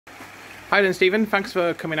Hi then, Stephen. Thanks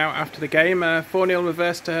for coming out after the game. 4-0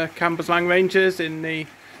 reverse to Cambuslang Rangers in the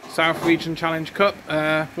South Region Challenge Cup.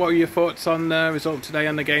 What are your thoughts on the result today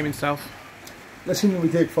and the game itself? Listen, we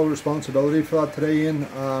take full responsibility for that today,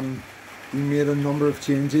 Ian. We made a number of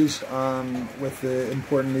changes with the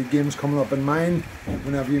important league games coming up in mind.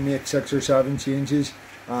 Whenever you make 6 or 7 changes,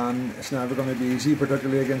 it's never going to be easy,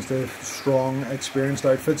 particularly against a strong, experienced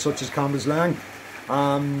outfit such as Cambuslang.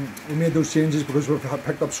 We made those changes because we've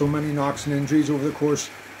picked up so many knocks and injuries over the course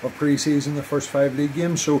of pre-season, the first 5 league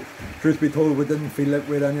games. So, truth be told, we didn't feel like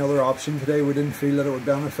we had any other option today. We didn't feel that it would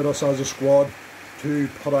benefit us as a squad to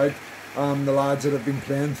put out the lads that have been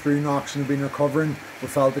playing through knocks and have been recovering. We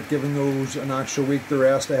felt that giving those an extra week to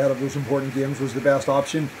rest ahead of those important games was the best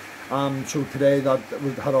option. So today that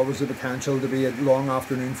had always the potential to be a long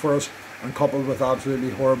afternoon for us, and coupled with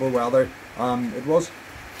absolutely horrible weather, it was.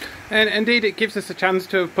 And indeed, it gives us a chance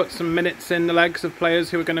to have put some minutes in the legs of players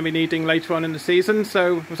who are going to be needing later on in the season.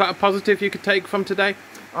 So was that a positive you could take from today?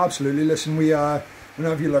 Absolutely. Listen,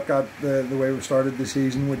 whenever you look at the way we started the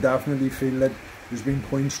season, we definitely feel that there's been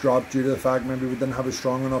points dropped due to the fact maybe we didn't have a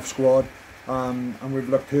strong enough squad, and we've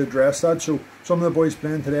looked to address that. So some of the boys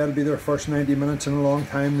playing today, it'll be their first 90 minutes in a long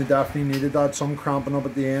time. They definitely needed that. Some cramping up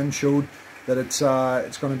at the end showed that it's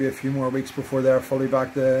going to be a few more weeks before they're fully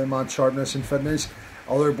back to mad sharpness and fitness.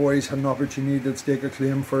 Other boys had an opportunity to stake a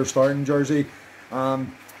claim for a starting jersey,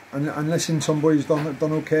 and listen, some boys done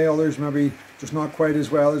okay, others maybe just not quite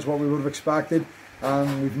as well as what we would have expected.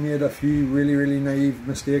 We've made a few really naive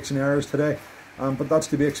mistakes and errors today, but that's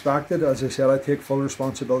to be expected. As I said, I take full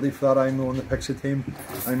responsibility for that. I'm the one that picks the team.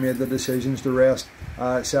 I made the decisions to rest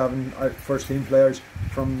 7 first team players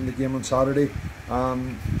from the game on Saturday.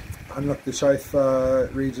 And look, the South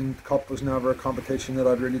Region Cup was never a competition that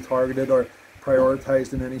I'd really targeted or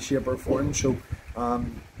prioritised in any shape or form. So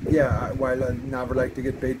yeah, while I never like to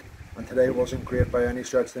get beat, and today wasn't great by any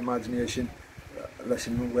stretch of the imagination,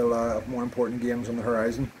 listen, we'll have more important games on the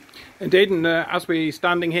horizon. Indeed, and as we're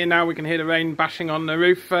standing here now, we can hear the rain bashing on the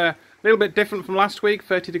roof. A little bit different from last week,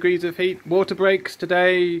 30 degrees of heat, water breaks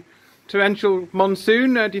today, torrential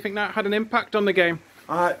monsoon. Do you think that had an impact on the game?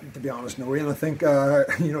 To be honest, no, Ian. I think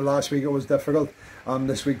last week it was difficult.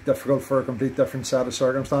 This week difficult for a complete different set of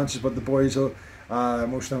circumstances. But the boys, will,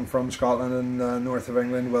 most of them from Scotland and north of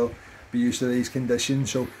England, will be used to these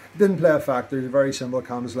conditions. So it didn't play a factor. It's very simple.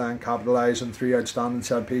 Cambuslang capitalised on 3 outstanding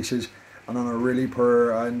set pieces and on a really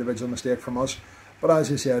poor individual mistake from us. But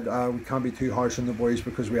as I said, we can't be too harsh on the boys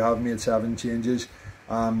because we have made 7 changes,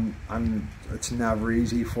 and it's never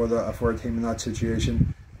easy for a team in that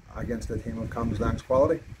situation against a team of Cambuslang's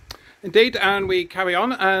quality. Indeed, and we carry on.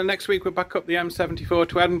 Next week we're back up the M74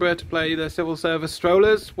 to Edinburgh to play the Civil Service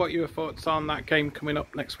Strollers. What are your thoughts on that game coming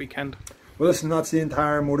up next weekend? Well, listen, that's the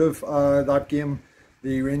entire motive. That game,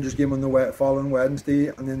 the Rangers game on the following Wednesday,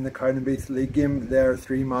 and then the Cowdenbeath League game, they're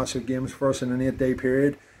 3 massive games for us in an 8-day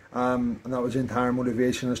period. And that was the entire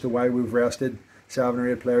motivation as to why we've rested 7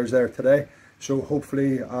 or 8 players there today. So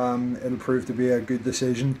hopefully it'll prove to be a good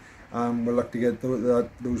decision. We'll look to get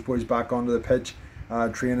those boys back onto the pitch,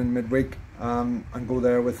 training midweek, and go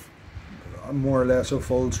there with more or less a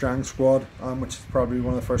full strength squad, which is probably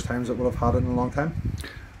one of the first times that we'll have had it in a long time.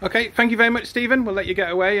 Okay, thank you very much, Stephen. We'll let you get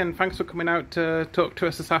away, and thanks for coming out to talk to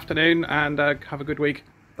us this afternoon, and have a good week.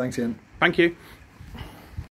 Thanks, Ian. Thank you.